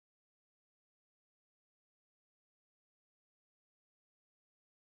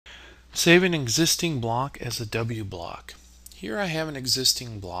Save an existing block as a W block. Here I have an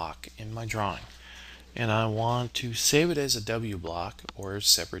existing block in my drawing and I want to save it as a W block or a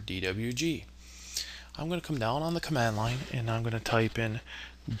separate DWG. I'm going to come down on the command line and I'm going to type in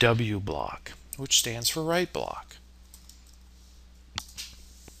W block, which stands for right block.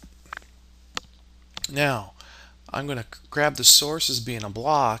 Now I'm going to grab the source as being a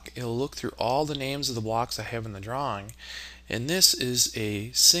block. It'll look through all the names of the blocks I have in the drawing, and this is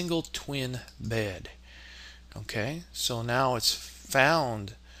a single twin bed. Okay, so now it's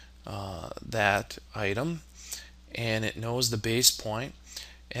found that item and it knows the base point,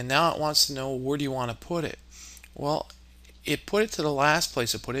 and now it wants to know where do you want to put it. Well, it put it to the last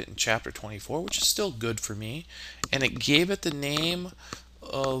place it put it in chapter 24, which is still good for me, and it gave it the name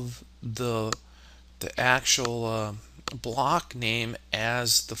of the actual block name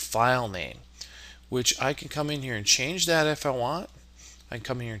as the file name, which I can come in here and change that if I want. I can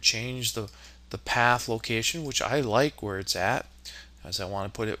come in here and change the path location, which I like where it's at, as I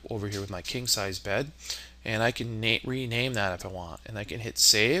want to put it over here with my king size bed, and I can rename that if I want, and I can hit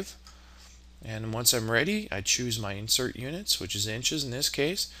save. And once I'm ready, I choose my insert units, which is inches in this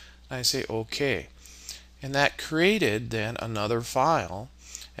case, and I say OK. And that created then another file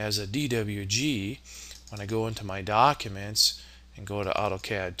as a DWG. When I go into my documents and go to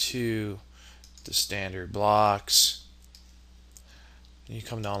AutoCAD II, the standard blocks, and you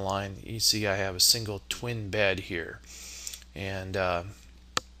come down the line, you see I have a single twin bed here. And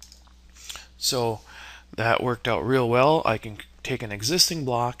so that worked out real well. I can take an existing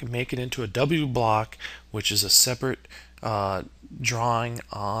block and make it into a W block, which is a separate drawing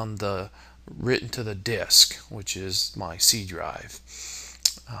on the written to the disk, which is my C drive.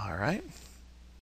 All right.